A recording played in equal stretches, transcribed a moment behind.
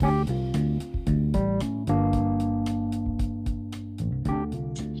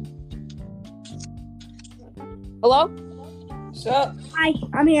Hello? What's up? Hi,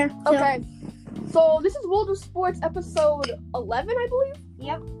 I'm here. Okay. So this is World of Sports episode 11, I believe.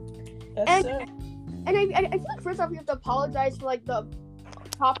 Yep. That's it. And I feel like first off we have to apologize for like the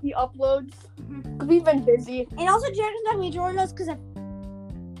choppy uploads because we've been busy. And also, Jared's not going to join us because of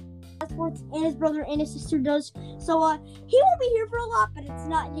sports, and his brother and his sister does. So he won't be here for a lot, but it's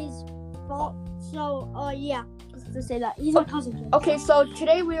not his fault. So yeah, just to say that he's my cousin. Okay, so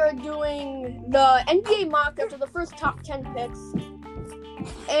today we are doing the NBA mock draft of the first top 10 picks,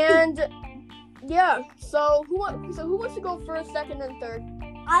 and yeah. So who wants to go first, second, and third?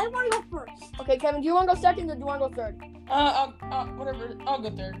 I want to go first. Okay, Kevin, do you want to go second or do you want to go third? Whatever. I'll go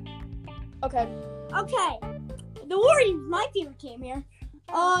third. Okay. Okay. The Warriors, my favorite team here.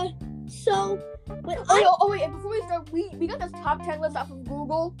 So, but wait, and before we start, we got this top 10 list off of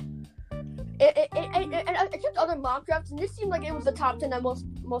Google. And I checked other mock drafts, and this seemed like it was the top 10 that most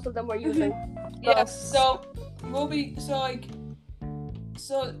of them were using. Yes. So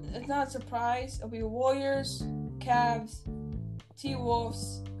it's not a surprise. It'll be Warriors, Cavs,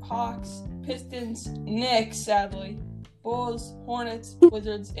 T-Wolves, Hawks, Pistons, Knicks, sadly, Bulls, Hornets,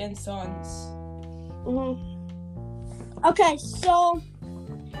 Wizards, and Suns. Mm-hmm. Okay, so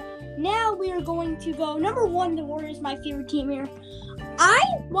now we are going to go number one. The Warriors, my favorite team here. I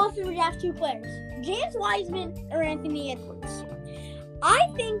want to draft two players, James Wiseman or Anthony Edwards. I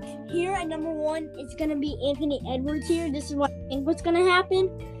think here at number one, it's going to be Anthony Edwards here. This is what I think what's going to happen.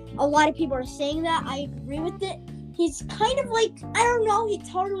 A lot of people are saying that. I agree with it. He's kind of like, I don't know, it's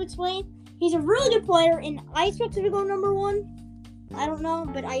hard to explain. He's a really good player, and I expect him to go number one. I don't know,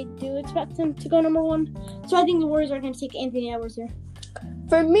 but I do expect him to go number one. So I think the Warriors are going to take Anthony Edwards here.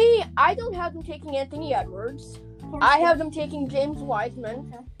 For me, I don't have them taking Anthony Edwards. I have them taking James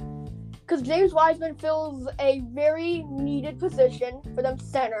Wiseman. Because James Wiseman fills a very needed position for them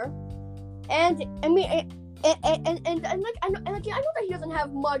center. And I mean, I know that he doesn't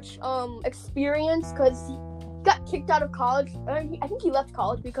have much experience because he got kicked out of college. I think he left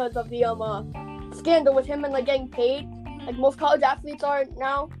college because of the scandal with him and like getting paid, like most college athletes are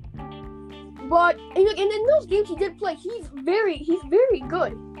now. But and in those games he did play, he's very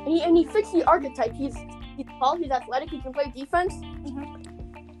good, and he fits the archetype. He's tall, he's athletic, he can play defense.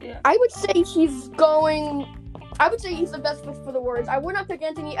 Yeah. I would say he's the best fit for the Warriors. I would not pick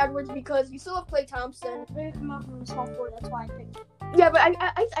Anthony Edwards because you still have Klay Thompson. They're coming out from the small forward, that's why I picked him. Yeah, but I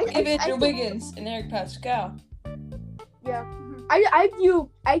Give it to Wiggins and Eric Pascal. Yeah. I view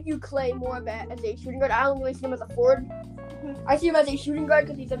Klay more as a shooting guard. I don't really see him as a forward. I see him as a shooting guard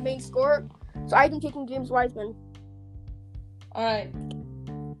because he's a main scorer. So I've been taking James Wiseman. Alright.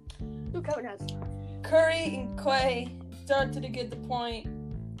 Who Kevin has? Curry and Clay started to get the point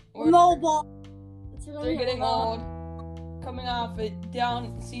where No ball. they're getting old, coming off a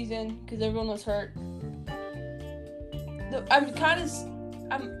down season because everyone was hurt. I'm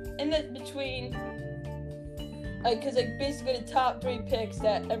in it between, because basically the top three picks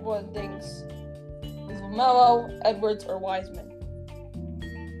that everyone thinks is LaMelo, Edwards, or Wiseman.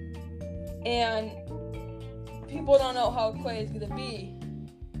 And people don't know how Clay is going to be,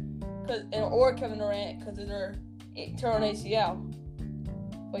 or Kevin Durant, because of their torn ACL.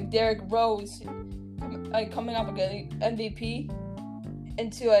 Like Derrick Rose, coming up like an MVP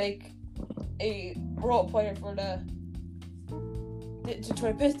into like a role player for the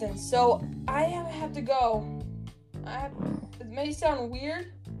Detroit Pistons. So I have to go. It may sound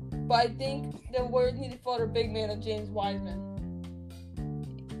weird, but I think the Warriors need to fill their big man of James Wiseman.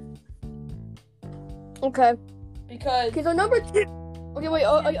 Okay. Because so number two. Okay, wait.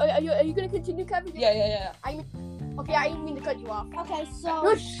 Are you gonna continue, Kevin? Yeah. I didn't mean to cut you off. Okay,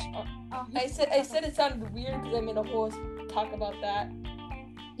 so I said it sounded weird because I made a whole talk about that.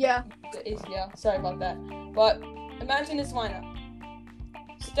 Yeah. The ACL. Sorry about that. But imagine this lineup: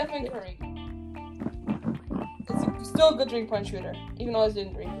 Stephen Curry. It's still a good 3-point shooter, even though it's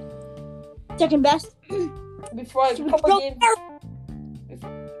injury. second best. Before a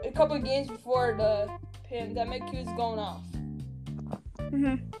couple of games before the pandemic, he was going off.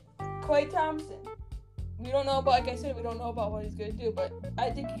 Klay Thompson. We don't know about, like I said, we don't know about what he's going to do, but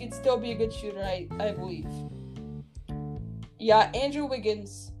I think he could still be a good shooter, I believe. Yeah, Andrew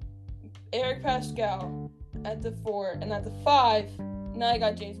Wiggins, Eric Pascal at the 4, and at the 5, now I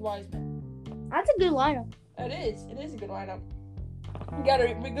got James Wiseman. That's a good lineup. It is a good lineup. You got a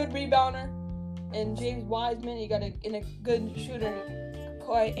good rebounder in James Wiseman. You got a good shooter in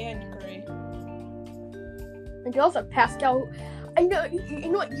Klay and Curry. And you also have Pascal. I know. You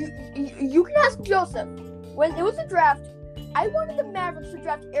know what? You can ask Joseph. When it was a draft, I wanted the Mavericks to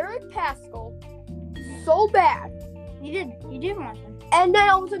draft Eric Pascal so bad. You did want him. And then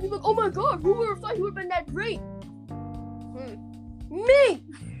all of a sudden, people like, oh my god, who would have thought he would have been that great? Me!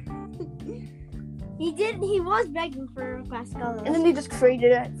 He was begging for Pascal. And then they just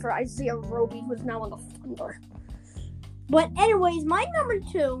traded it for Isaiah Roby, who's now on the Thunder. But anyways, my number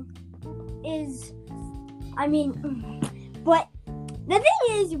 2 is, but the thing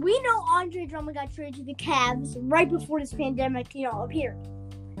is, we know Andre Drummond got traded to the Cavs right before this pandemic, appeared.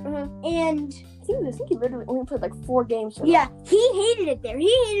 Mm-hmm. And I think he literally only played like 4 games. Yeah, he hated it there. He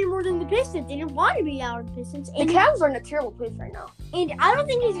hated it more than the Pistons. They didn't want to be out of the Pistons. The Cavs are in a terrible place right now. And I don't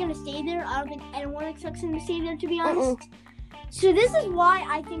think he's going to stay there. I don't think anyone expects him to stay there, to be honest. So this is why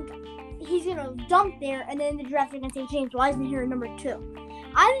I think he's going to dump there, and then in the draft they're going to take James Wiseman here at number 2.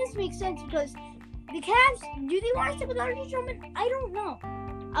 I think this makes sense because the Cavs, do they want to stick with Andre Drummond? I don't know.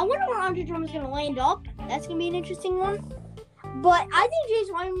 I wonder where Andre Drummond's going to land up. That's going to be an interesting one. But I think James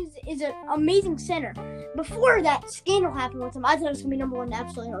Wiseman is an amazing center. Before that scandal happened with him, I thought it was going to be number 1,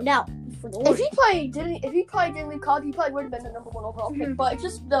 absolutely no doubt. If he probably didn't leave college, he probably would have been the number 1 overall pick. But it's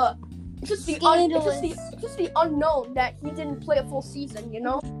just the unknown that he didn't play a full season,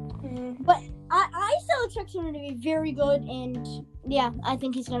 But I still expect him to be very good, and yeah, I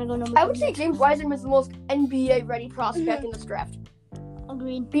think he's gonna go number 2. I would say James Wiseman is the most NBA ready prospect in this draft.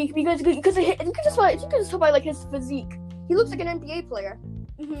 Agreed. Because you can just tell by like his physique. He looks like an NBA player.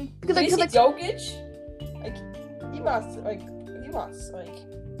 Mm-hmm. Because Did you see Jokic? He must.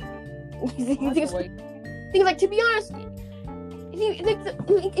 Things like, to be honest,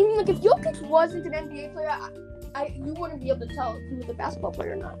 if Jokic wasn't an NBA player, you wouldn't be able to tell if he was a basketball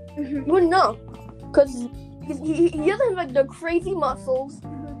player or not. Mm-hmm. You wouldn't know, because he doesn't have like the crazy muscles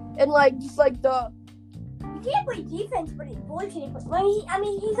and like just like the. He can't play defense, but boy can he play.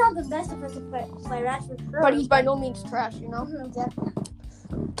 He's not the best defensive player, that's for sure. But he's by no means trash, Mm-hmm, exactly.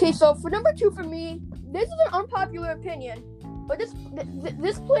 Okay, so for number 2 for me, this is an unpopular opinion, but this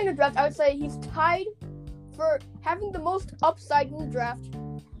play in the draft, I would say he's tied for having the most upside in the draft.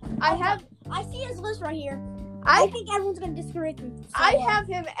 I see his list right here. I think everyone's gonna disagree with me. I have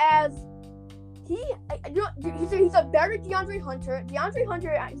him as he's a better DeAndre Hunter. DeAndre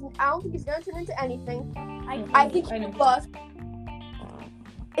Hunter, I don't think he's gonna turn into anything. I think he's a bust.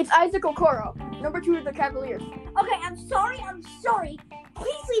 It's Isaac Okoro, number 2 of the Cavaliers. Okay, I'm sorry.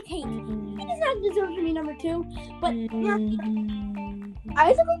 Please leave hate. He does not deserve to be number 2, but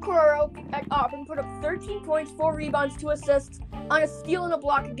Isaac Okoro at Auburn put up 13 points, 4 rebounds, 2 assists on a steal and a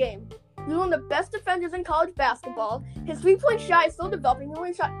block a game. He's one of the best defenders in college basketball. His 3-point shot is still developing. He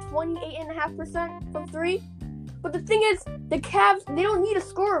only shot 28.5% from 3. But the thing is, the Cavs, they don't need a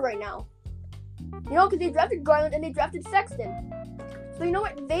scorer right now. Because they drafted Garland and they drafted Sexton. So you know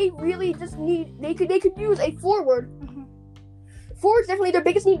what? They really just they could use a forward. Mm-hmm. Forward's definitely their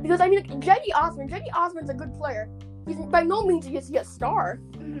biggest need because Jetty Osman's a good player. He's by no means is he a star.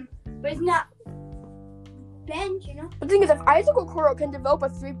 Mm-hmm. But he's not bench, But the thing is, if Isaac Okoro can develop a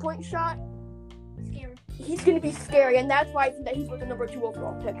 3-point shot, scary. He's gonna be scary, and that's why I think that he's with the number 2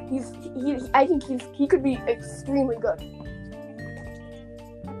 overall pick. I think he could be extremely good.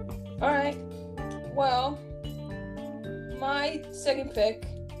 All right. Well, my second pick,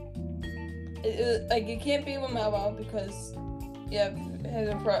 it can't be LaMelo because has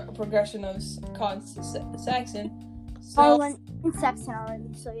a progression of Saxon. So went in Sexton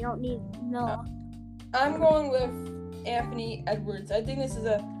already, so you don't need Melo. I'm going with Anthony Edwards. I think this is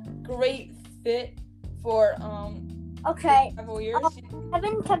a great fit for Okay. several years.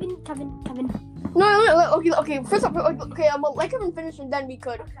 Kevin. No, okay. First off, I'm gonna let Kevin finish, and then we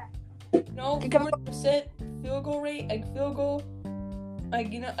could. No, 40% field goal rate, like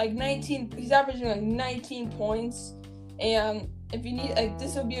 19. He's averaging like 19 points, and if you need,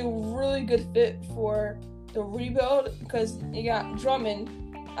 this would be a really good fit for the rebuild because you got Drummond.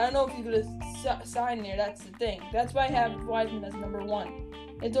 I don't know if he's gonna sign there. That's the thing. That's why I have Wiseman as number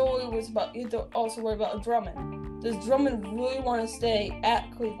 1. It's always about. You have to also worry about Drummond. Does Drummond really want to stay at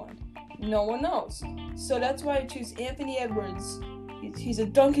Cleveland? No one knows. So that's why I choose Anthony Edwards. He's a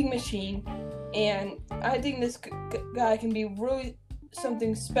dunking machine, and I think this guy can be really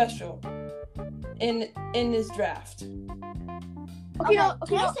something special in this draft. Can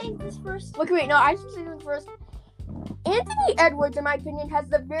I say this first? Okay, wait. No, I should say this first. Anthony Edwards, in my opinion, has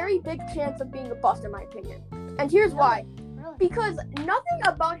the very big chance of being a bust, in my opinion. And here's why. Really? Because nothing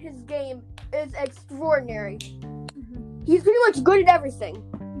about his game is extraordinary. Mm-hmm. He's pretty much good at everything.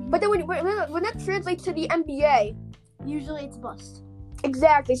 Mm-hmm. But then when that translates to the NBA, usually it's a bust.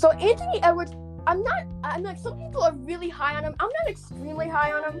 Exactly. So Anthony Edwards, I'm like, some people are really high on him. I'm not extremely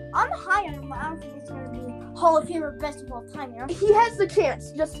high on him. I'm high on him, but I don't think he's going to be Hall of Fame or best of all time, He has the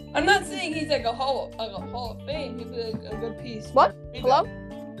chance. I'm not saying he's like a Hall of Fame. He'd be like a good piece. What? Hello?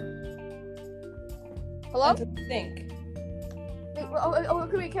 I think.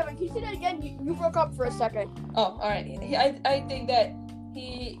 Wait, Kevin, can you say that again? You broke up for a second. Oh, all right. I think that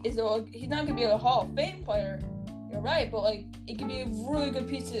he's not gonna be a Hall of Fame player. You're right, but like it could be a really good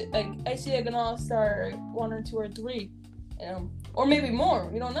piece of like I see like an all-star, like 1 or 2 or 3, or maybe more.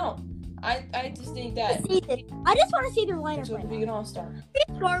 We don't know. I just think that I just want to see their lineup would right be now. an all-star.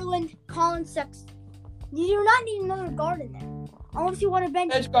 Garland, Colin Sexton. You do not need another guard in there. Unless you want to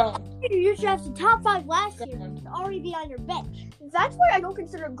bench. Edge Garland. You drafted top 5 last year. To already be on your bench. That's why I don't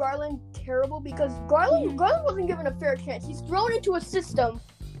consider Garland terrible because Garland wasn't given a fair chance. He's thrown into a system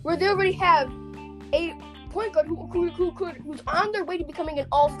where they already have a point guard who's on their way to becoming an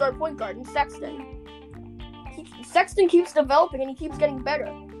all-star point guard in Sexton. Sexton keeps developing and he keeps getting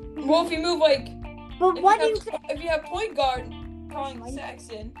better. Well, if you move like, But if you have point guard Colin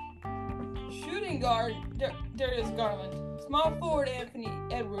Sexton, shooting guard Darius Garland, small forward Anthony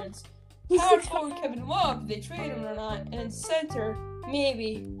Edwards, power forward Kevin Love, they trade him or not, and then center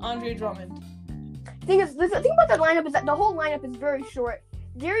maybe Andre Drummond. The thing about the lineup is that the whole lineup is very short.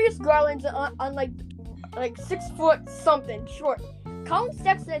 Darius Garland's on like 6 foot something short. Colin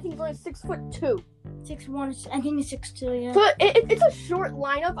Sexton I think is only 6'2". 6'1", I think he's 6'2", yeah. So it's a short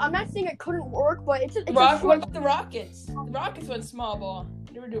lineup. I'm not saying it couldn't work, but it's a short. What about the Rockets? The Rockets went small ball.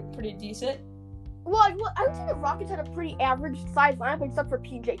 They were doing pretty decent. Well, I would say the Rockets had a pretty average size lineup except for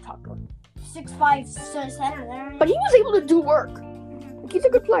PJ Tucker. 6'5" center there. But he was able to do work. He's a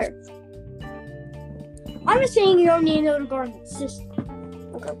good player. I'm just saying you don't need another guard in the system.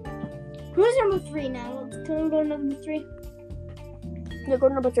 Okay. Who's number 3 now? Can we go to number 3? Yeah, go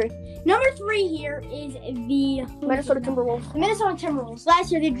to number 3. Number 3 here is the Minnesota Timberwolves. The Minnesota Timberwolves.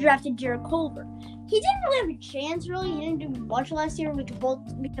 Last year they drafted Jarrett Culver. He didn't really have a chance, really. He didn't do much last year. We could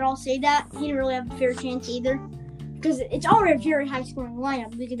all say that. He didn't really have a fair chance either. Because it's already a very high scoring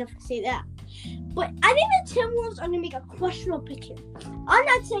lineup. We could definitely say that. But I think the Timberwolves are going to make a questionable pick here. I'm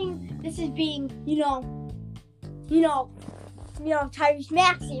not saying this is being, Tyrese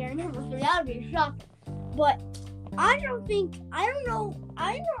Maxey or number 3. That would be a shock. But I think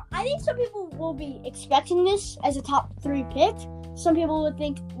some people will be expecting this as a top 3 pick. Some people would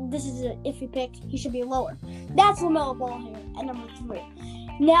think this is an iffy pick. He should be lower. That's LaMelo Ball here at number 3.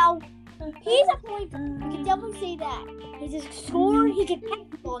 Now, he's a point guard. We can definitely say that. He's a scorer. He can pass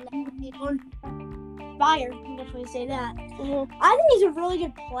the ball. Fire. We can definitely say that. Mm-hmm. I think he's a really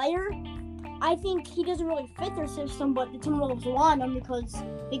good player. I think he doesn't really fit their system, but the Timberwolves want him because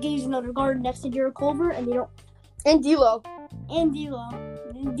they can use another guard next to Jarrett Culver, and they don't. And D'Lo.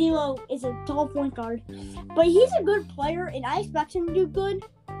 D'Lo is a tall point guard. But he's a good player, and I expect him to do good.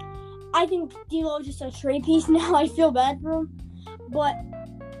 I think D'Lo is just a trade piece now. I feel bad for him. But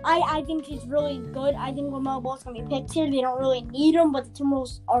I think he's really good. I think LaMelo Ball's going to be picked here. They don't really need him, but the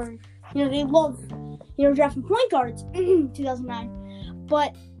Timberwolves are, they love, drafting point guards in 2009.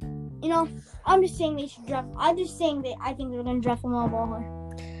 But, I'm just saying they should draft. I'm just saying that I think they're going to draft LaMelo Ball here.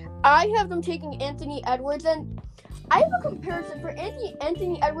 I have them taking Anthony Edwards, and I have a comparison for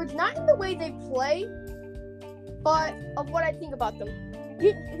Anthony Edwards, not in the way they play, but of what I think about them.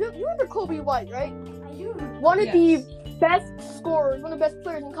 You remember Kobe White, right? I do. One of the best scorers, one of the best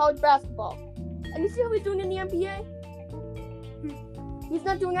players in college basketball. And you see how he's doing in the NBA? He's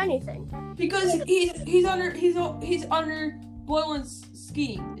not doing anything. Because he's under Boylan's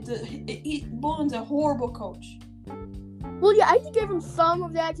scheme. Boylan's a horrible coach. Well, yeah, I think give him some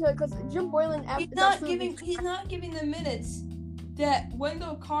of that because Jim Boylan. He's not giving the minutes that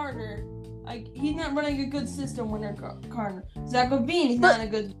Wendell Carter. He's not running a good system. Wendell Carter. Zach LaVine. He's not in a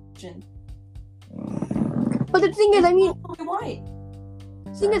good position. But the thing is, Kobe White.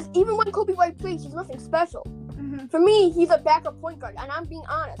 The thing is, even when Kobe White plays, he's nothing special. Mm-hmm. For me, he's a backup point guard, and I'm being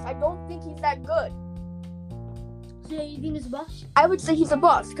honest. I don't think he's that good. So you think he's a bust? I would say he's a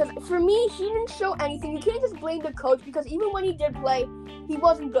bust because for me, he didn't show anything. You can't just blame the coach because even when he did play, he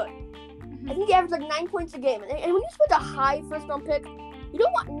wasn't good. Mm-hmm. I think he averaged like 9 points a game, and when you spend a high first round pick, you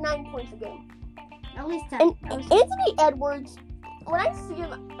don't want 9 points a game. At least 10. And Anthony Edwards, when I see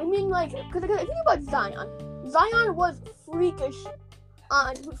him, because I think about Zion. Zion was freakishly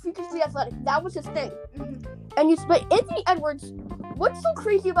athletic. That was his thing. Mm-hmm. But Anthony Edwards, what's so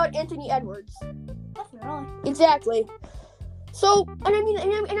crazy about Anthony Edwards? Nothing really. Exactly. So, and I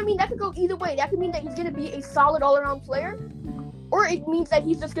mean that could go either way. That could mean that he's going to be a solid all-around player, or it means that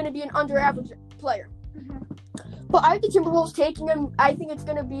he's just going to be an under-average player. Mm-hmm. But I have the Timberwolves taking him. I think it's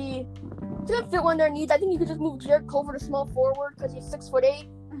going to fit one of their needs. I think you could just move Jarrett Culver to small forward because he's 6'8",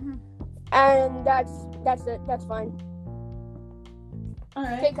 Mm-hmm. and that's it. That's fine. All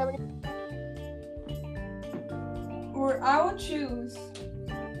right. Okay, Kevin. Or I would choose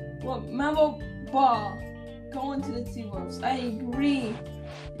LaMelo Ball going to the T-Wolves. I agree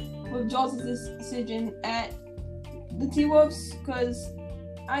with Joel's decision at the T-Wolves because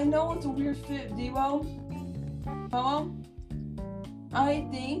I know it's a weird fit, Melo. I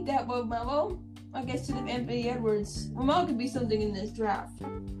think that with Melo, I guess to the Anthony Edwards, Melo could be something in this draft.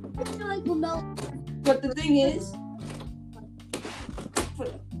 I feel like Lamelo. But the thing is,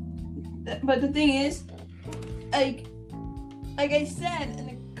 like I said in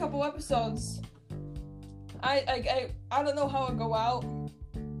a couple episodes, I don't know how it go out.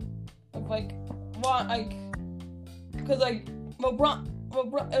 Of because LeBron,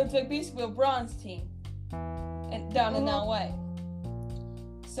 it was like basically LeBron's team, and down in LA.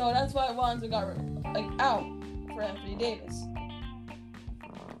 So that's why Lonzo got out for Anthony Davis.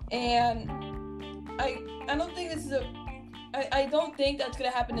 And I don't think this is I don't think that's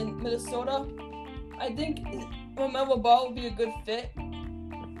gonna happen in Minnesota. I think LaMelo Ball would be a good fit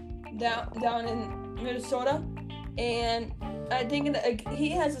down in Minnesota, and I think he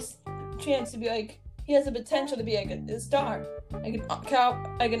has a chance to be he has the potential to be a star, like an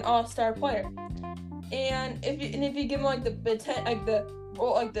all-star player. And if you give him the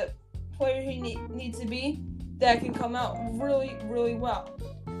player he needs to be, that can come out really, really well.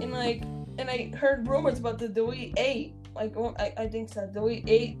 And I heard rumors about the Elite 8. I think so. The Elite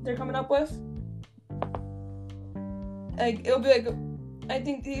 8 they're coming up with. It'll be I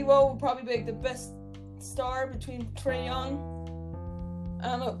think Devo will probably be the best star between Trae Young. I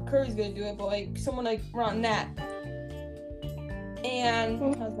don't know if Curry's gonna do it, but someone around that. And I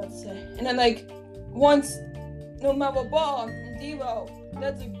was about to say, and then once LaMelo Ball and Devo,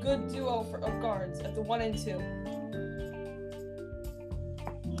 that's a good duo of guards at the 1 and 2.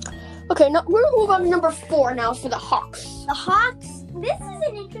 Okay, now we're gonna move on to number 4 now for the Hawks. The Hawks. This is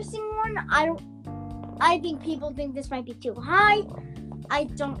an interesting one. I think people think this might be too high. I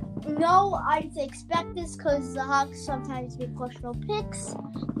don't know. I just expect this because the Hawks sometimes make questionable picks.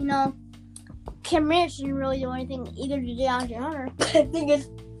 Cam Reddish didn't really do anything either to DeAndre Hunter. The thing is,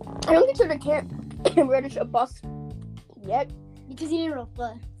 I don't consider Cam Reddish a bust yet. Because he didn't really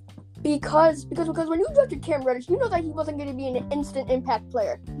play. Because when you drafted Cam Reddish, you know that he wasn't going to be an instant impact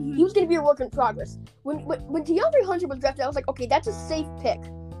player. Mm-hmm. He was going to be a work in progress. When DeAndre Hunter was drafted, I was like, okay, that's a safe pick.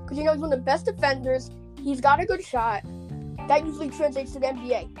 Because he's one of the best defenders. He's got a good shot. That usually translates to the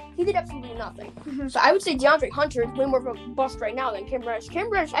NBA. He did absolutely nothing. Mm-hmm. So I would say DeAndre Hunter is way more of a bust right now than Cam Reddish.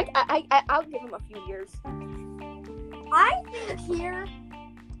 Cam Reddish, I'll give him a few years. I think here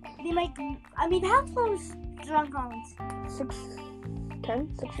they might. How close John Collins? 6'10",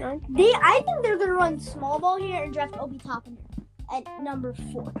 6'9". I think they're gonna run small ball here and draft Obi Toppin at number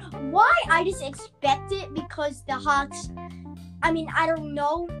 4. Why? I just expect it because the Hawks. I don't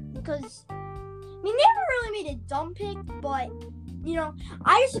know because. They never really made a dumb pick, but,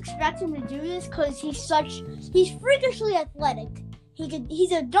 I just expect him to do this because he's freakishly athletic.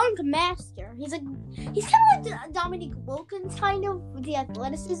 He's a dunk master. He's kind of like Dominique Wilkins, kind of, with the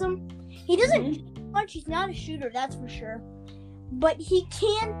athleticism. He doesn't shoot much. He's not a shooter, that's for sure. But he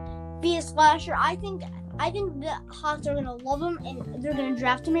can be a slasher. I think the Hawks are going to love him, and they're going to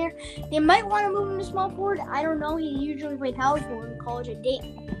draft him here. They might want to move him to small forward. I don't know. He usually played power forward in college at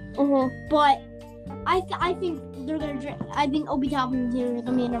Dayton. Mm-hmm. But I think they're gonna. I think Obi Toppin here is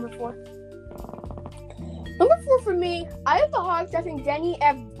gonna be at number 4. Number 4 for me, I have the Hawks drafting Denny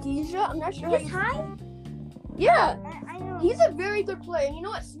Avdija. I'm not sure. He's high. Yeah, I know. He's a very good player. And you know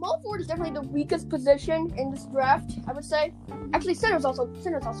what? Small forward is definitely the weakest position in this draft. I would say. Actually, center's also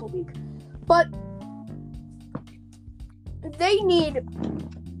weak, but they need a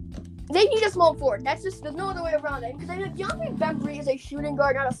small forward. That's just there's no other way around it. Because DeAndre Bembry is a shooting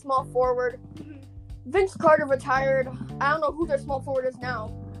guard, not a small forward. Vince Carter retired. I don't know who their small forward is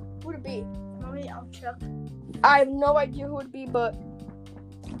now. Who would it be? Maybe I'll check. I have no idea who it would be, but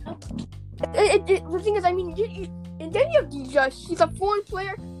the thing is, and Denny Avdija, he's a foreign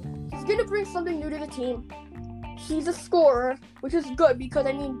player. He's gonna bring something new to the team. He's a scorer, which is good because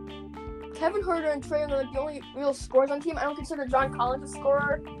Kevin Huerter and Trae Young are the only real scorers on the team. I don't consider John Collins a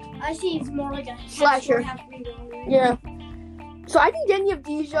scorer. I see he's more like a slasher. Yeah. Yeah. So I think Denny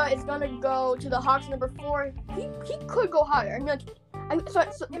Avdija is gonna go to the Hawks number 4. He could go higher. It might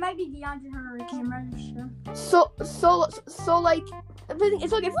be DeAndre Hunter or Cam Reddish. So the thing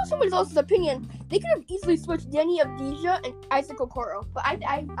is, if it was somebody else's opinion, they could have easily switched Denny Avdija and Isaac Okoro. But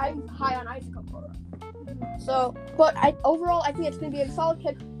I'm high on Isaac Okoro. So, but overall, I think it's gonna be a solid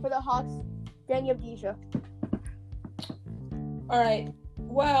pick for the Hawks. Denny Avdija. All right.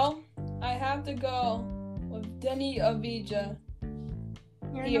 Well, I have to go with Denny Avdija.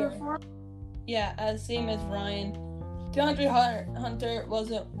 You're number 4? Yeah, same as Ryan. DeAndre Hunter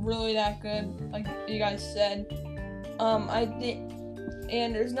wasn't really that good, like you guys said. I think,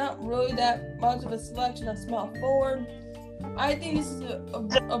 and there's not really that much of a selection of small forward. I think this is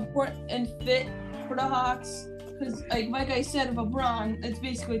a important fit for the Hawks because, like I said, of LeBron, it's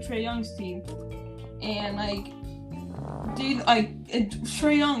basically Trae Young's team, and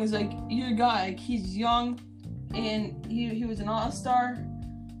Trae Young is like your guy. Like he's young, and he was an all-star,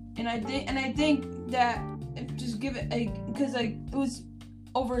 and I think that if just give it because it was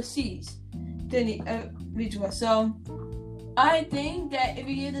overseas, then he reached West. So I think that if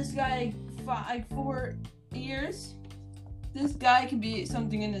you give this guy 4 years, this guy can be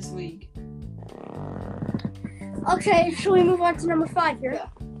something in this league. Okay, shall we move on to number 5 here? Yeah.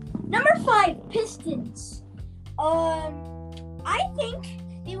 Number 5, Pistons. I think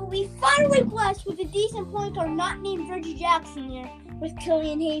they will be finally blessed with a decent point guard not named Reggie Jackson here, with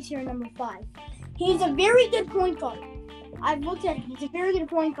Killian Hayes here at number 5. He's a very good point guard. I've looked at him. He's a very good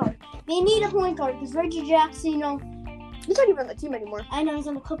point guard. They need a point guard because Reggie Jackson, he's not even on the team anymore. I know he's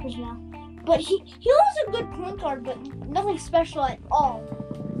on the Clippers now. But he was a good point guard, but nothing special at all.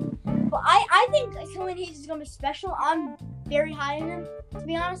 But I think Killian Hayes is going to be special. I'm very high on him, to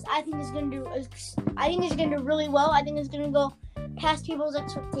be honest. I think he's going to do really well. I think he's going to go past people's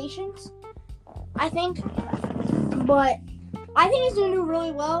expectations. But I think he's going to do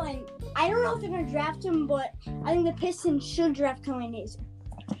really well, and I don't know if they're going to draft him, but I think the Pistons should draft Killian Hayes.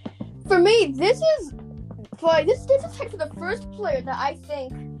 For me, this is the first player that I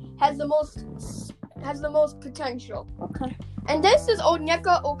think has the most potential. Okay. And this is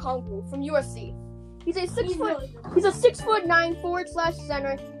Onyeka Okongwu from USC. He's a 6'9"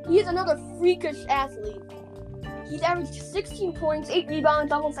 forward/center. He is another freakish athlete. He's averaged 16 points, 8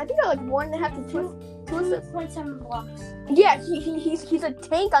 rebounds, almost I think 1.5 to 2 assists. 2.7 blocks. Yeah, he's a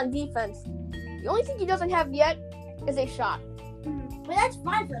tank on defense. The only thing he doesn't have yet is a shot. Mm-hmm. But that's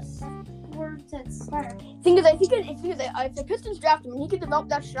fine for us. That's center. Thing is, I think if the Pistons draft him and he can develop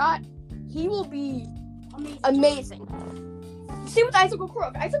that shot, he will be amazing. Same with Isaac Okoro.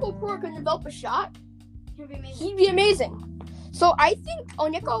 If Isaac Okoro can develop a shot, he'd be amazing. So I think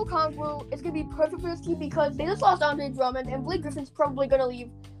Onyeka Okongwu is going to be perfect for this team because they just lost Andre Drummond and Blake Griffin's probably going to leave.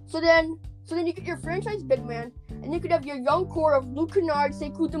 So then you get your franchise big man, and you could have your young core of Luke Kennard,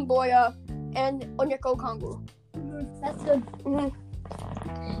 Sekou Doumbouya, and Onyeka Okongwu. Mm-hmm. That's good. Mm-hmm.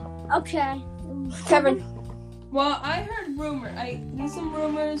 Okay. Kevin. Well, I heard there's some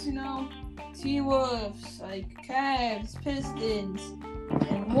rumors, T-Wolves, Cavs, Pistons,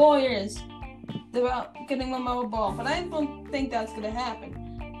 and Warriors about getting LaMelo Ball, but I don't think that's gonna happen.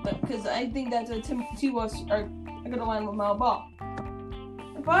 But because I think that the T-Wolves are gonna land LaMelo Ball.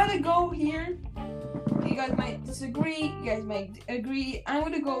 If I had to go here, you guys might disagree. You guys might agree. I'm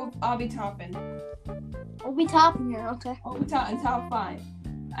gonna go with Obi Toppin. Obi Toppin here, okay. Obi Toppin, top 5.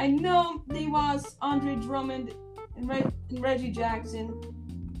 I know they lost Andre Drummond and Reggie Jackson,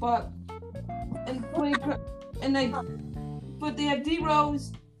 but they have D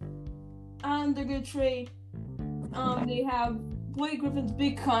Rose, and they're gonna trade. They have Blake Griffin's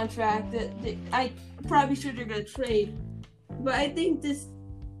big contract that I probably sure they're gonna trade, but I think this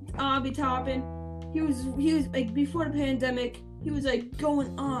Obi Toppin, he was before the pandemic, he was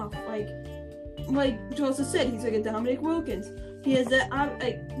going off like Joseph said, he's like a Dominic Wilkins. He has that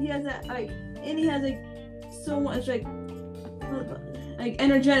and he has so much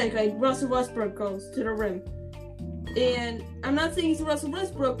energetic, Russell Westbrook goes to the rim. And I'm not saying he's Russell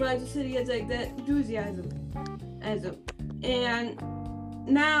Westbrook, but I just said he has that enthusiasm as him. And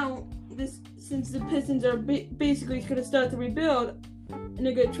now since the Pistons are basically going to start to rebuild, and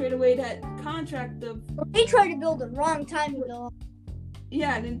they're going to trade away that contract of. They tried to build a wrong time ago.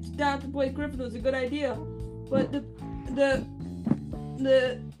 Yeah, and then down to Blake Griffin was a good idea, but the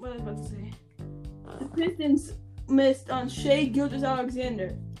what was I about to say? The Pistons missed on Shai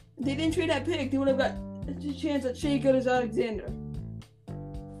Gilgeous-Alexander. If they didn't trade that pick, they would have got a chance at Shai Gilgeous-Alexander,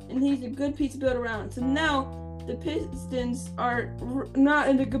 and he's a good piece to build around. So now the Pistons are not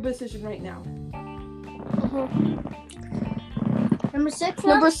in a good position right now. Number 6.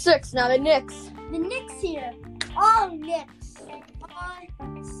 Number 6 now, the Knicks. The Knicks here. Oh, Knicks.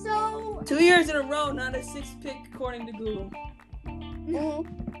 So 2 years in a row, not a 6th pick according to Google.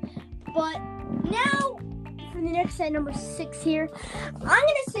 But now for the Knicks at number 6 here, I'm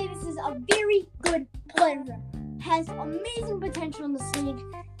gonna say this is a very good player. Has amazing potential in this league,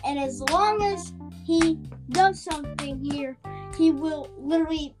 and as long as he does something here, he will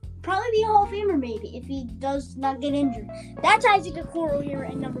literally probably be a Hall of Famer maybe if he does not get injured. That's Isaac Okoro here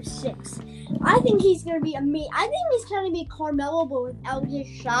at number 6. I think he's gonna be amazing. I think he's gonna be Carmelo, but without his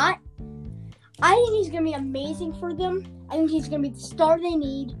shot. I think he's going to be amazing for them. I think he's going to be the star they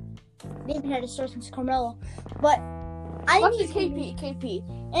need. They haven't had a star since Carmelo. But I think he's KP.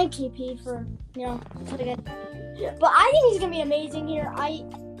 And KP for, putting it. But I think he's going to be amazing here. I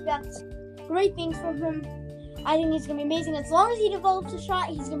expect great things from him. I think he's going to be amazing. As long as he develops a shot,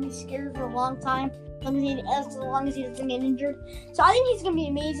 he's going to be scared for a long time. As long as he doesn't get injured. So I think he's going to be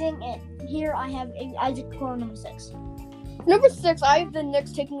amazing. And here I have Isaac Okoro, number 6. Number 6, I have the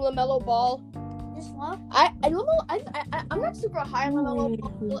Knicks taking LaMelo Ball. I don't know. I'm not super high on LaMelo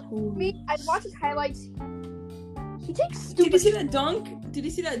Ball. For me, I watched his highlights. He takes stupid. Did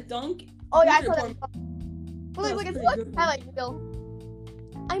you see that dunk? Oh yeah, I saw that. But like it's like highlight still.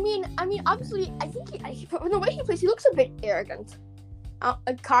 I mean, obviously, I think from the way he plays, he looks a bit arrogant,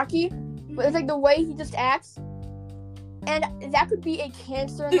 cocky. But it's like the way he just acts, and that could be a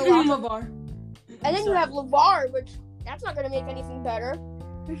cancer in the locker room. And then you have LeVar, which that's not going to make anything better.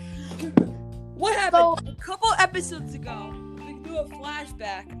 What happened? A couple episodes ago, we do a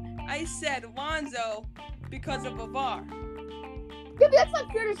flashback. I said Lonzo because of LeVar. Yeah, but that's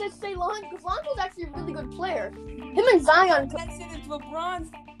not fair to say Lonzo, because Lonzo's actually a really good player. Him and Zion. I said it's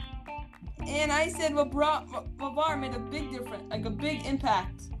LeBron's, and I said LeVar made a big difference, like a big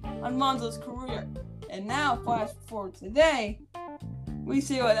impact on Lonzo's career. And now, flash forward today, we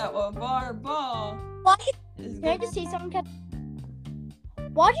see what that LeVar Ball is. Can I just say something, Kevin?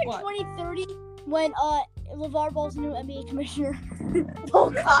 Watch in 2030 when LeVar Ball's new NBA commissioner. Oh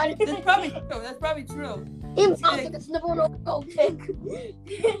God, That's probably true. Team Lonzo gets number 1 overall pick.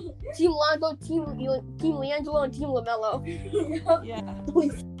 Team Lonzo, Team LiAngelo, and Team LaMelo. Yeah.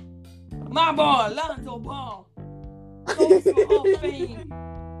 My ball, Lonzo Ball. Hall of Fame.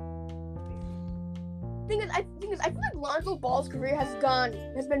 Thing is, I feel like Lonzo Ball's career has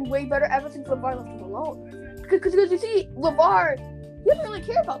been way better ever since LeVar left him alone. Because you see, LeVar, he doesn't really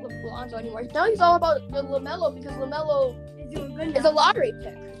care about Lonzo anymore. Now he's all about LaMelo because LaMelo is a lottery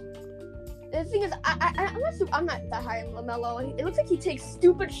pick. The thing is, I'm not that high on LaMelo. It looks like he takes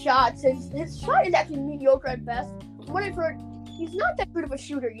stupid shots. His shot is actually mediocre at best. From what I've heard, he's not that good of a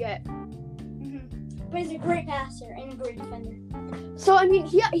shooter yet. But he's a great passer and a great defender. So I mean,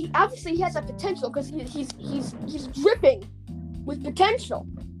 he obviously has that potential because he's dripping with potential.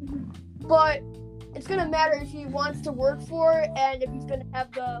 But it's gonna matter if he wants to work for it and if he's gonna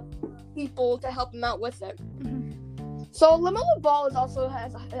have the people to help him out with it. So LaMelo Ball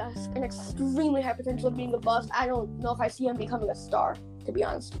has an extremely high potential of being a bust. I don't know if I see him becoming a star, to be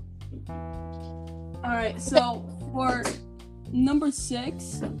honest. All right, so for number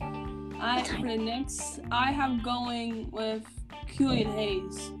 6, for the Knicks, I have going with Killian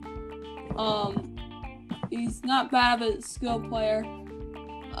Hayes. He's not bad of a skill player.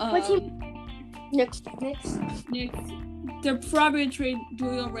 What team? Knicks. They're probably gonna trade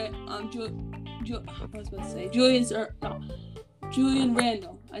Julian Randle. Julian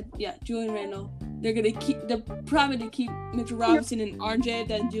Randle. They're probably gonna keep Mitchell Robinson and RJ,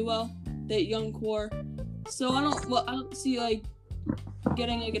 that duo, that young core. So I don't see like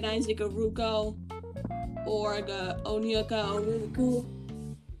getting like an Isaac Okoro or like a Onyeka really cool.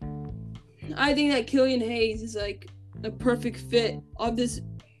 I think that Killian Hayes is like a perfect fit of this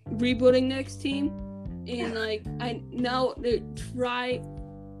rebuilding Knicks team, and like I know they try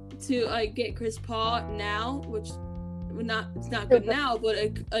to like get Chris Paul now, which it's not good now, but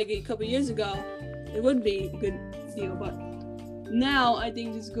like a couple years ago, it would be a good deal. But now I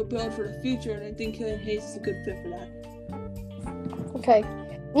think it's a good build for the future, and I think Killian Hayes is a good fit for that. Okay,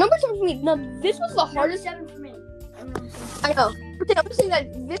 number 7 for me. Now this was the hardest. 7 for me. I know, but I'm just saying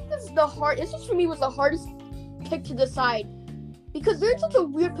that this for me was the hardest pick to decide because they're in such a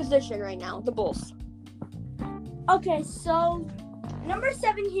weird position right now, the Bulls. Okay, so number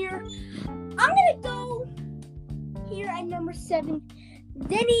 7 here. I'm gonna go here at number 7.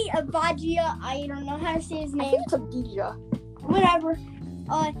 Denny Abadia. I don't know how to say his name. I think it's Abadia. Whatever.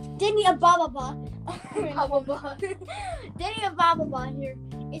 Denny Ababa. Denny Ababa here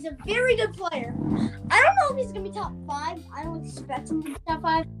is a very good player. I don't know if he's gonna be top 5. I don't expect him to be top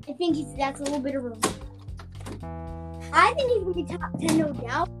 5. I think that's a little bit of room. I think he's gonna be top 10, no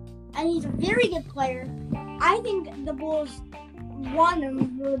doubt. And he's a very good player. I think the Bulls want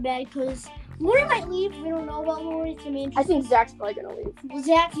him really bad because Laurie might leave. We don't know about Laurie. It's gonna be interesting. I think Zach's probably gonna leave.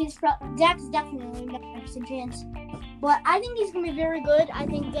 Zach's definitely not a percent chance. But I think he's gonna be very good. I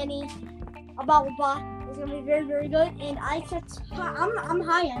think Denny Ababa is gonna be very, very good. And I'm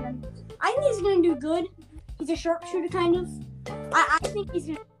high on him. I think he's gonna do good. He's a sharpshooter kind of. I think he's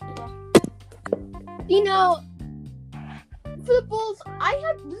gonna do well. You know, for the Bulls,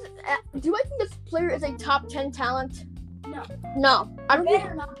 do I think this player is a top 10 talent? No. No. I don't think.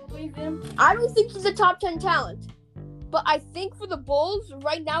 Better not. believe in him. I don't think he's a top 10 talent. But I think for the Bulls,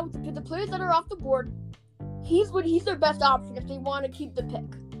 right now, with the players that are off the board, he's their best option if they want to keep the pick.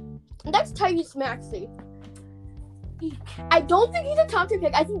 And that's Tyrese Maxey. I don't think he's a top 10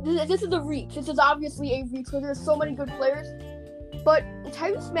 pick. I think this is a reach. This is obviously a reach because there's so many good players. But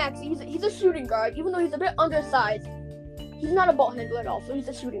Tyrese Maxey, he's a shooting guard. Even though he's a bit undersized, he's not a ball handler at all, so he's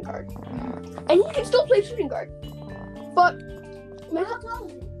a shooting guard. And he can still play shooting guard. But How tall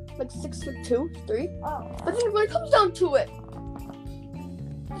is he? like 6'2", 3. Oh. But then when it comes down to it,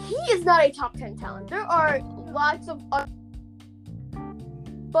 he is not a top 10 talent. There are lots of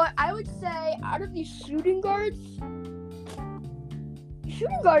but I would say out of these shooting guard,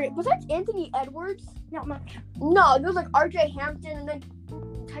 besides Anthony Edwards, Not much. no, there's like RJ Hampton and then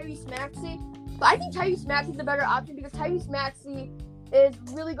Tyrese Maxey. But I think Tyrese Maxey is a better option because Tyrese Maxey is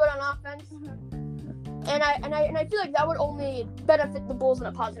really good on offense. And I feel like that would only benefit the Bulls in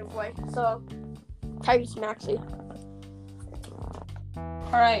a positive way. So, Tyrese Maxey.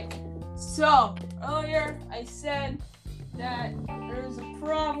 Alright, so earlier I said that there's a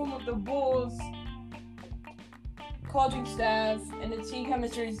problem with the Bulls coaching staff and the team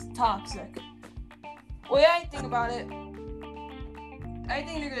chemistry is toxic. The way I think about it, I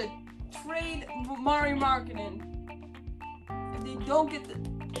think they're gonna trade Mari Markkinen if they don't get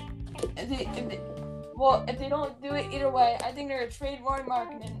if they don't do it either way. I think they're gonna trade Mari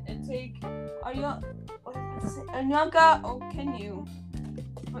Markkinen and take Anyaka Okenu,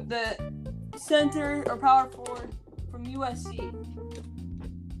 the center or power forward from USC.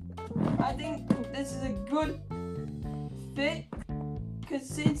 I think this is a good fit because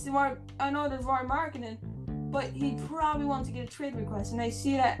since I know there's Mari Markkinen, but he probably wants to get a trade request, and I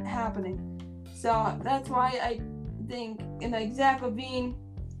see that happening. So that's why I think Zach LaVine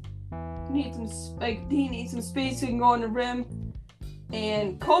needs some space so he can go on the rim.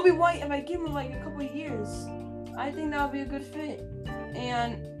 And Kobe White, if I give him like a couple of years, I think that would be a good fit.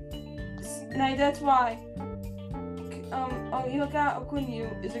 And that's why Anyaka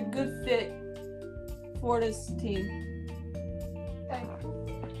Okunu is a good fit for this team. Okay.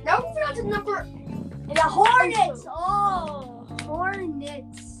 Now moving on to number. The Hornets. Oh,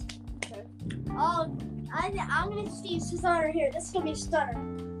 Hornets. Okay. Oh, I'm gonna see stunner here. This is gonna be a stunner.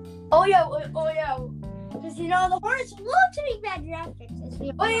 Oh yeah. Because the Hornets love to make bad draft picks.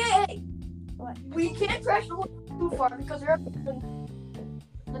 Oh yeah. What? We can't trash the Hornets too far because they're on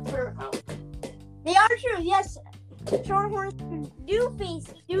the Twitter account. They are true. Yes, Charlotte Hornets do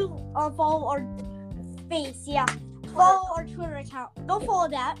follow our face. Yeah, follow our Twitter account. Go follow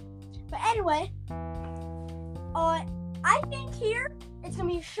that. But anyway, I think here it's gonna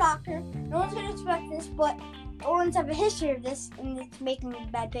be a shocker. No one's gonna expect this, but the Hornets have a history of this and it's making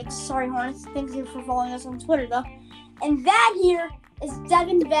bad picks. Sorry, Hornets. Thank you for following us on Twitter, though. And that here is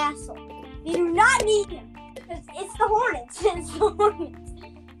Devin Vassell. They do not need him because it's the Hornets. It's the Hornets.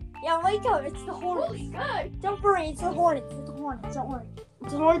 Yeah, wake up. It's the Hornets. Holy God. Don't worry. It's the Hornets. It's the Hornets. Don't worry.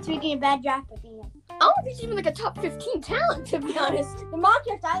 It's the Hornets making a bad draft pick again. I don't know if he's even like a top 15 talent, to be honest. The mock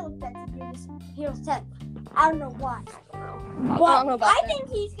draft I looked at he was 10th. I don't know why. I don't know about I that. think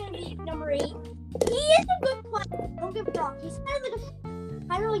he's going to be number 8. He is a good player. Don't get me wrong. He's kind of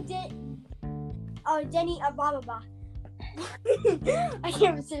like Denny Ababa. I can't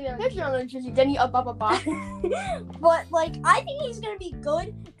even say that. There's your other jersey, Denny Ababa. But, I think he's going to be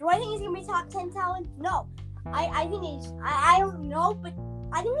good. Do I think he's going to be top 10 talent? No. I think I don't know, but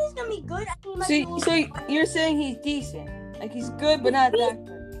I think he's going to be good. I think he might So you're saying he's decent. Like, he's good, but not that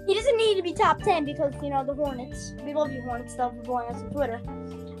good. He doesn't need to be top 10 because, the Hornets. We love you, Hornets, though, for following us on Twitter.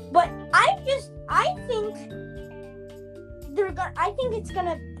 But I think he's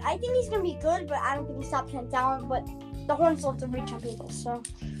gonna be good, but I don't think he's top 10 talent. But the Hornets love to reach on people, so.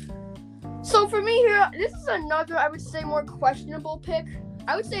 So for me here, this is another, I would say, more questionable pick.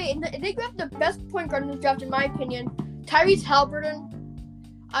 I would say they grabbed the best point guard in this draft, in my opinion, Tyrese Haliburton,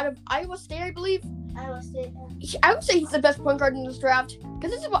 out of Iowa State, I believe. Iowa State. I would say he's the best point guard in this draft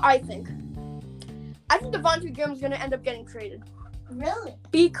because this is what I think. I think Devontae Graham is going to end up getting traded. Really?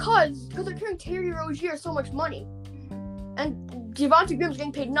 Because they're paying Terry Rozier so much money. And Devontae Graham's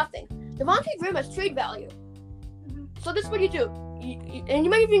getting paid nothing. Devontae Graham has trade value. Mm-hmm. So this is what you do. And you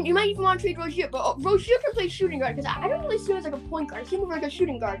might even want to trade Rozier, but Rozier can play shooting guard because I don't really see him as like a point guard. I see him more like a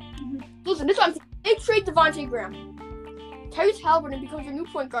shooting guard. Mm-hmm. Listen, this is what I'm saying. They trade Devontae Graham. Tyrese Haliburton becomes your new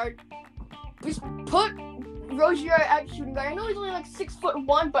point guard. Just put Rozier at shooting guard. I know he's only like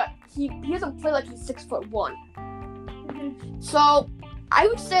 6'1", but he doesn't play like he's 6'1". Mm-hmm. So I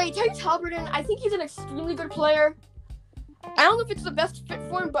would say Tyrese Haliburton. I think he's an extremely good player. I don't know if it's the best fit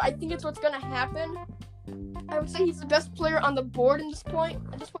for him, but I think it's what's gonna happen. I would say he's the best player on the board at this point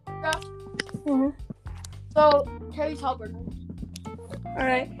in the draft. Mm-hmm. So, Terry Halbert. All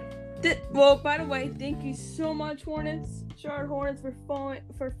right. Well, by the way, thank you so much, Charlotte Hornets,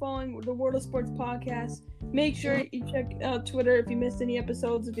 for following the World of Sports podcast. Make sure you check out Twitter if you missed any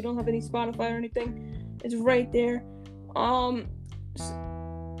episodes. If you don't have any Spotify or anything, it's right there.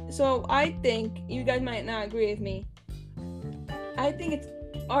 So I think you guys might not agree with me. I think it's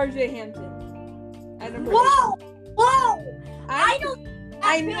R.J. Hampton. Whoa! I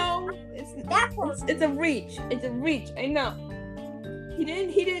know. It's a reach. I know. He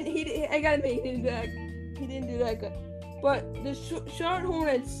didn't. I gotta admit, he didn't do that good. But the Charlotte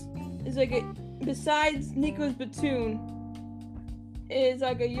Hornets is besides Nicholas Batum, is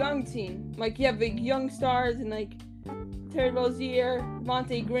like a young team. Like you have big young stars and like Terry Rozier,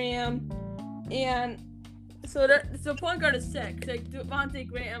 Devontae Graham, and so point guard is sick. Like Devontae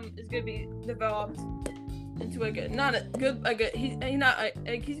Graham is gonna be developed into he's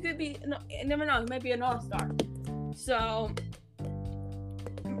gonna be, you never know, he might be an all-star. So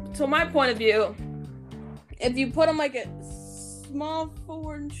my point of view, if you put him like a small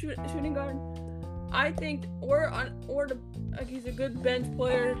forward shooting guard, I think he's a good bench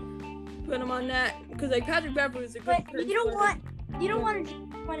player. Put him on that because like Patrick Beverley is a good. But you don't want to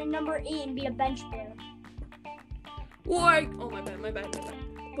put a number 8 and be a bench player. Well, like, oh my bad.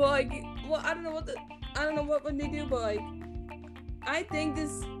 But like, well, I don't know what would they do, but like, I think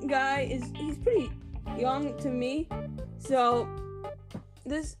this guy he's pretty young to me, so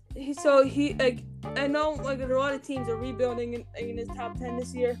he like, I know like a lot of teams are rebuilding in his top 10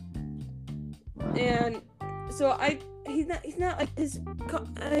 this year, and so he's not like his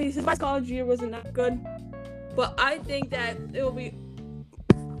college year wasn't that good, but I think that it will be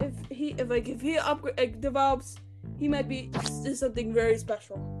if he develops, he might be something very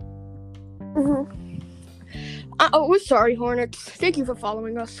special. We're sorry, Hornets. Thank you for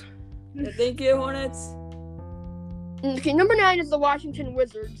following us. Yeah, thank you, Hornets. Okay, number 9 is the Washington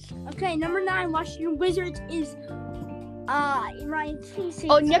Wizards. Okay, number 9, Washington Wizards is Ryan.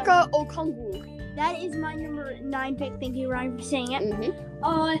 Onyeka Okongwu. That is my number 9 pick. Thank you, Ryan, for saying it.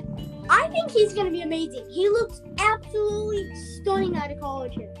 Mm-hmm. I think he's gonna be amazing. He looks absolutely stunning out of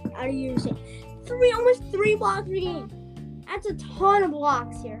college here, out of UC. Almost 3 blocks per game. That's a ton of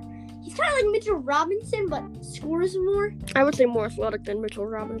blocks here. He's kind of like Mitchell Robinson, but scores more. I would say more athletic than Mitchell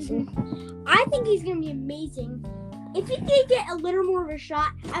Robinson. I think he's gonna be amazing. If he can get a little more of a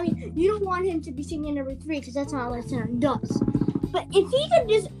shot, I mean, you don't want him to be sitting in number 3 because that's not what center does. But if he could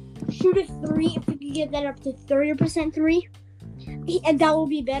just shoot a 3, if we could get that up to 30% 3, and that will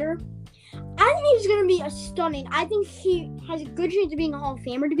be better. I think he's going to be stunning. I think he has a good chance of being a Hall of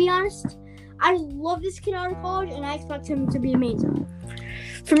Famer, to be honest. I love this kid out of college, and I expect him to be amazing.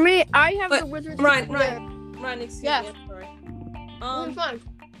 For me, I have the Wizards. Ryan, excuse me. I'm sorry.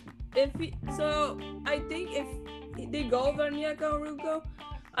 Fine. I think if they go over Onyeka Okongwu,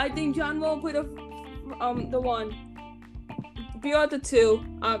 I think John will play the 1. Be out the 2,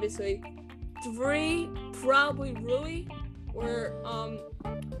 obviously. 3, probably Rui. Or I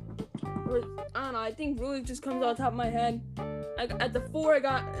don't know. I think Rui just comes off the top of my head. At the 4, I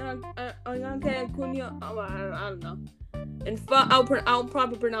got Acuna. I don't know. And 5, I'll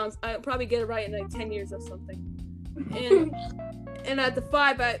probably get it right in like 10 years or something. And at the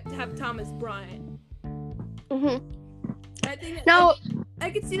 5, I have Thomas Bryant. Mm-hmm. I think now I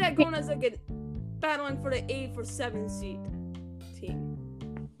could see that going as like a battling for the 8 or 7 seed team.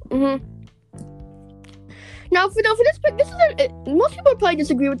 Mm-hmm. Now for this pick, most people probably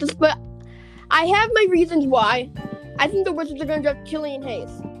disagree with this, but I have my reasons why. I think the Wizards are going to draft Killian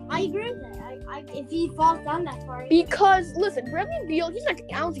Hayes. I agree with that. If he falls down that far. Because listen, Bradley Beal, I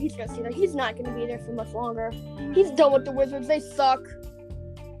don't think he's going to see that. He's not going to be there for much longer. He's done with the Wizards. They suck.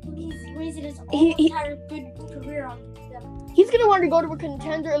 He's wasted his entire good career on them. He's going to want to go to a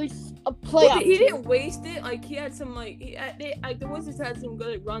contender, at least a playoff. Well, he didn't waste it. Like he had some the Wizards had some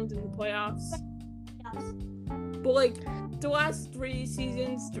good runs in the playoffs. Yes. But like the last 3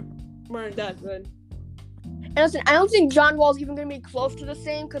 seasons weren't that good. And listen, I don't think John Wall's even going to be close to the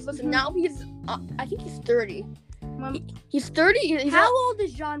same. Because listen, now I think he's 30. He's 30. How old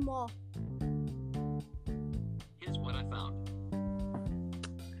is John Wall? Here's what I found.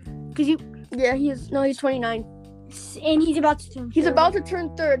 He's 29. And he's about to turn 30. He's about to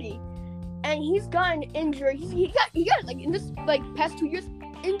turn 30. And he's got an injury. He got like in this like past 2 years,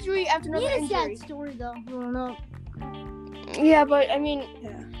 injury after another injury. He had a sad story though. I don't know. Yeah, but I mean,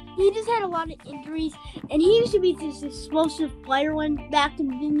 he just had a lot of injuries, and he used to be this explosive player when back in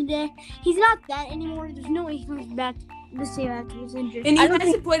the day. He's not that anymore. There's no way he comes back the same after he was injured. And he I don't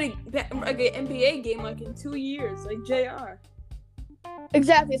hasn't played like an NBA game like in 2 years, like JR.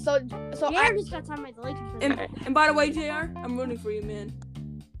 Exactly. So JR just got signed by the Lakers. For that. And by the way, JR, I'm rooting for you, man.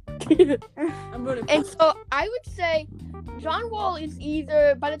 I'm rooting for And you. so I would say John Wall is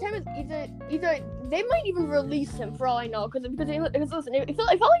either, by the time it's either they might even release him for all I know, because listen, if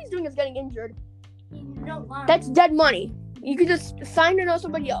all he's doing is getting injured, that's dead money. You could just sign to know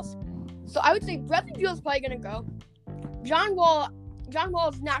somebody else. So I would say Bradley Beal is probably gonna go. John Wall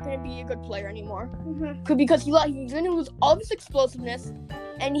is not gonna be a good player anymore, because he's gonna lose all of his explosiveness,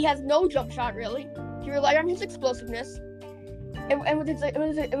 and he has no jump shot really. He relied on his explosiveness. And with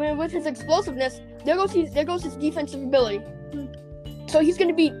his explosiveness, there goes his defensive ability. So he's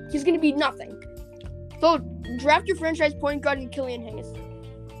gonna be nothing. So draft your franchise point guard in Killian Hayes.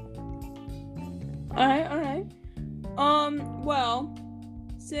 All right. Well,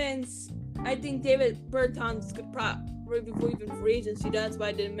 since I think David Bertans could probably before even free agency, that's why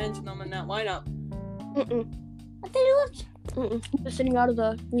I didn't mention him in that lineup. I think he left. Just sitting out of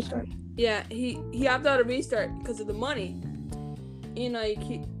the restart. Yeah, he opted out of restart because of the money. You know,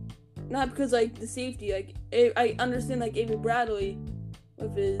 not because like the safety. Like I understand like Avery Bradley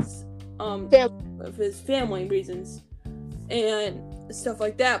with his with his family reasons and stuff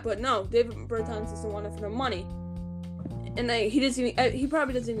like that. But no, David Bertans doesn't want it for the money, and he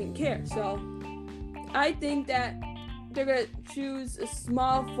probably doesn't even care. So I think that they're gonna choose a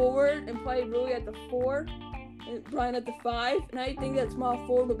small forward and play really at the 4, and Brian at the 5, and I think that small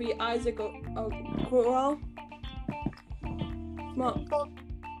forward will be Isaac Okoro.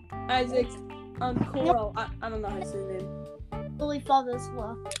 Isaac Okoro. I don't know how to say his name. Billy Father's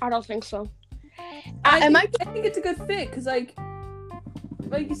law. I don't think so. I think it's a good fit because, like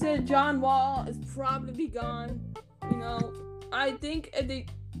you said, John Wall is probably be gone. You know, I think if they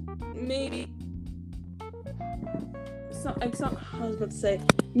maybe I was about to say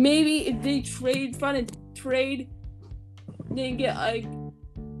maybe if they find a trade, they get like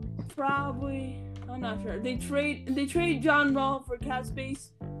probably. I'm not sure. They trade John Wall for cap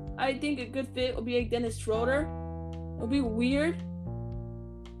space. I think a good fit will be like Dennis Schroeder. It'll be weird,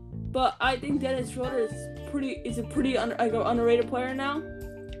 but I think Dennis Schroeder is a pretty underrated player now.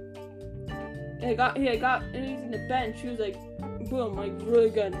 And he got and he was in the bench. He was like boom, like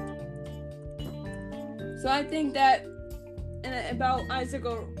really good. So I think that and about Isaac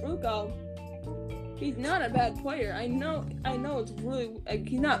Okoro, he's not a bad player. I know it's really like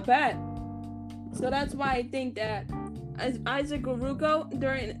he's not bad. So that's why I think that Isaac Okoro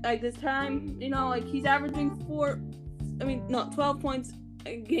during like this time, you know, like he's averaging 12 points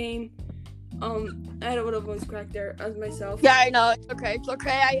a game. I don't want to voice crack there as myself. Yeah, I know. It's okay.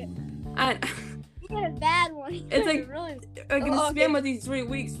 You got a bad one. It's like really. Like in the span of these 3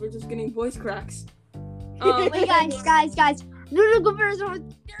 weeks, we're just getting voice cracks. Wait, guys. Rudy Gobert is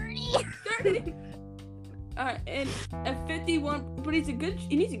 30. And at 51, but he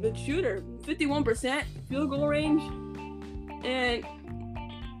needs a good shooter. 51% field goal range, and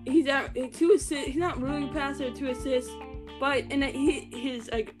he's at 2 assists. He's not really a passer, 2 assists, but he's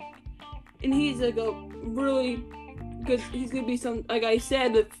like a really good. He's gonna be like I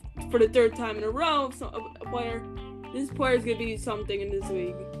said for the 3rd time in a row. A player. This player is gonna be something in this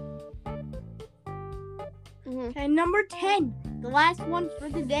league. And number 10, the last one for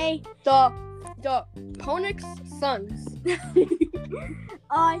the day. The Phoenix Suns. Here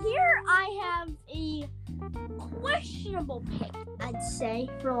I have a questionable pick, I'd say,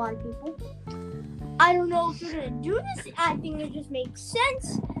 for a lot of people. I don't know if they're going to do this. I think it just makes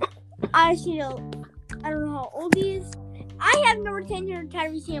sense. I don't know how old he is. I have number 10 here,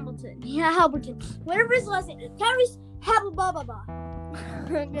 Tyrese Hamilton. Yeah, Halberton. Whatever his last name. Tyrese Habababa. I'm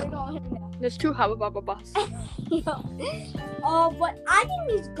going to call him that. There's 2 Habababas. But I think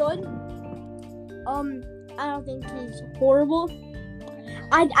he's good. I don't think he's horrible.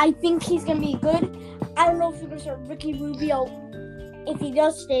 I think he's gonna be good. I don't know if we're gonna start Ricky Rubio if he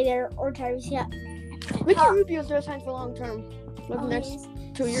does stay there or Tyrese. Ricky Rubio's there signed for long term. For the next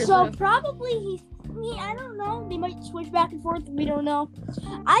 2 years. So probably I don't know. They might switch back and forth. We don't know.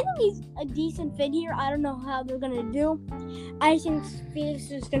 I think he's a decent fit here. I don't know how they're gonna do. I think Phoenix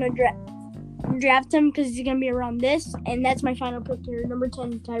is gonna draft him because he's gonna be around this, and that's my final pick here, number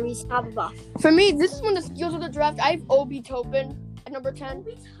 10, Tyrese Hababa. For me, this is one of the steals of the draft. I have Obi Toppin at number 10.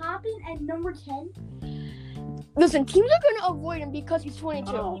 Obi Toppin at number 10. Listen, teams are gonna avoid him because he's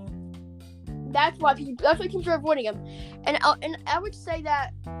 22. Oh. That's why teams are avoiding him. And I would say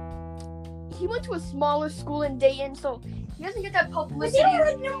that he went to a smaller school in Dayton, so he doesn't get that publicity. But they were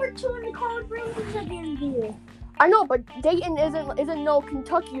like number 2 in the college rankings at the end of the year. I know, but Dayton isn't no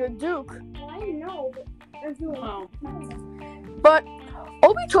Kentucky or Duke. Well, I know, but Wow. But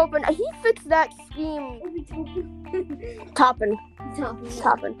Obi Toppin, he fits that scheme. Toppin.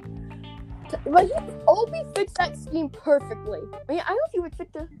 But Obi fits that scheme perfectly. I mean, I don't think he would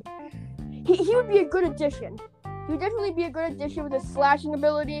fit the. He would be a good addition. He would definitely be a good addition with his slashing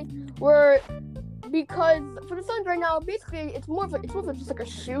ability. Because for the Suns right now, basically it's more of just like a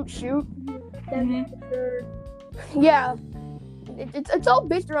shoot. Mm-hmm. Yeah, it's all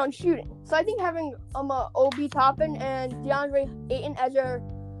based around shooting. So I think having Obi Toppin and DeAndre Ayton as your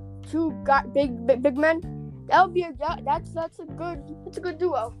two big men, that would be that's a good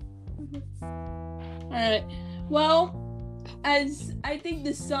duo. All right. Well, as I think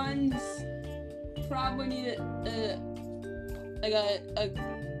the Suns probably need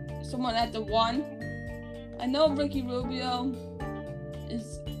someone at the 1. I know Ricky Rubio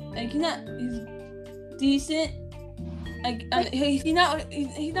is he's decent. He's not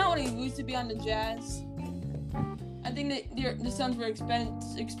what he used to be on the Jazz. I think that the Suns were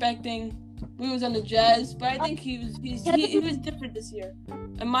expecting he was on the Jazz, but I think he was different this year,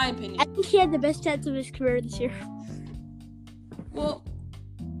 in my opinion. I think he had the best chance of his career this year. Well,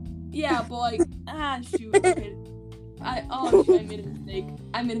 yeah, but shoot. I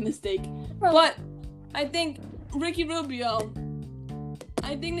made a mistake. But I think Ricky Rubio,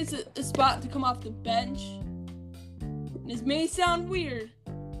 I think it's a spot to come off the bench. This may sound weird.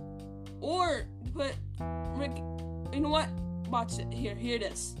 Or put Rick, you know what? Watch it. Here it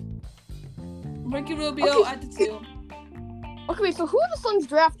is. Ricky Rubio at the 2. Okay, so who are the Suns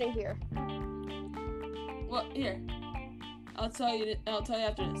drafting here? Well, here. I'll tell you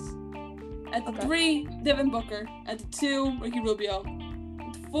after this. At the 3, Devin Booker. At the 2, Ricky Rubio.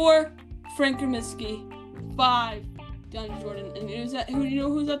 At the 4, Frank Kaminsky. 5, DeAndre Jordan. And who's at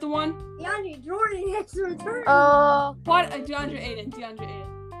the 1? DeAndre Jordan has to return. What? DeAndre Ayton.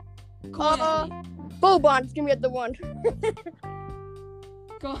 Cole Anthony. Bobon's gonna be at the 1.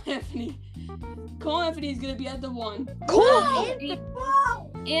 Cole Anthony. Cole Anthony is gonna be at the 1. Anthony.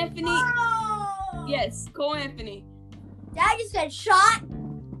 Oh! Yes, Cole Anthony. Dad just said shot.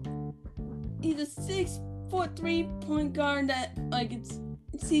 He's a 6'3" point guard that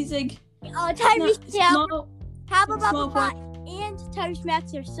he's like. Tyrese Hall. How about LeBron and Tyrese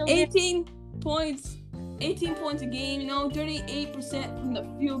Maxey are still 18 points a game. 38% from the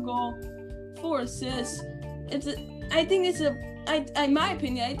field goal, 4 assists. In my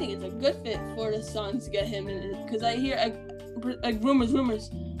opinion, I think it's a good fit for the Suns to get him in, because I hear rumors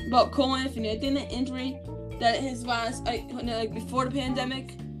about Cole Anthony. I think the injury that his last before the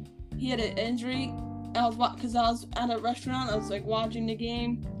pandemic, he had an injury. Because I was at a restaurant, I was watching the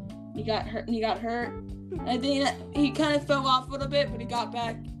game. He got hurt. I think that he kind of fell off a little bit, but he got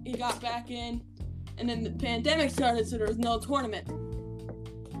back in. And then the pandemic started, so there was no tournament.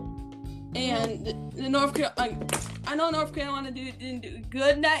 And the North Carolina, I know North Carolina didn't do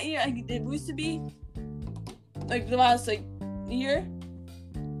good that year. They used to be the last year.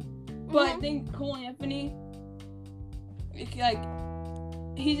 But I think Cole Anthony,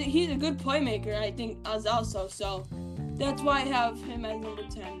 he's a good playmaker. I think also, so that's why I have him as number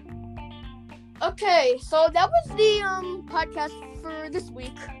 10. Okay, so that was the podcast for this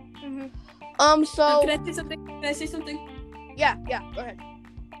week. So Can I say something? Yeah, go ahead.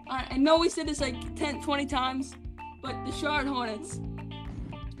 Alright, I know we said this 10, 20 times, but the Charlotte Hornets,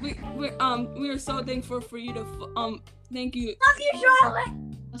 we are so thankful for you to thank you. Love you, Charlotte.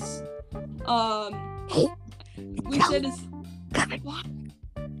 We said this. What?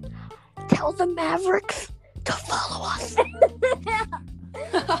 Tell the Mavericks to follow us.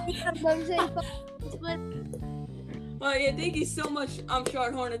 Well, yeah, thank you so much,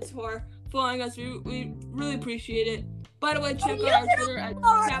 Charlotte Hornets, for following us. We really appreciate it. By the way, check out our Twitter at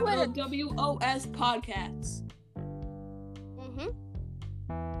capital WOS Podcasts.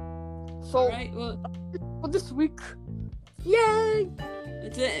 So, alright, well, for this week, yay!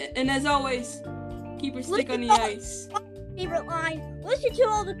 That's it. And as always, keep your stick on the ice. Favorite line: listen to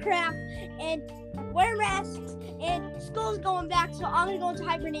all the crap and wear masks. And school's going back, so I'm gonna go into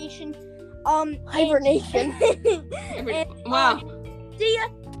hibernation. Hibernation. Wow. See ya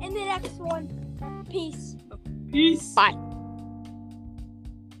in the next one. Peace. Peace. Bye.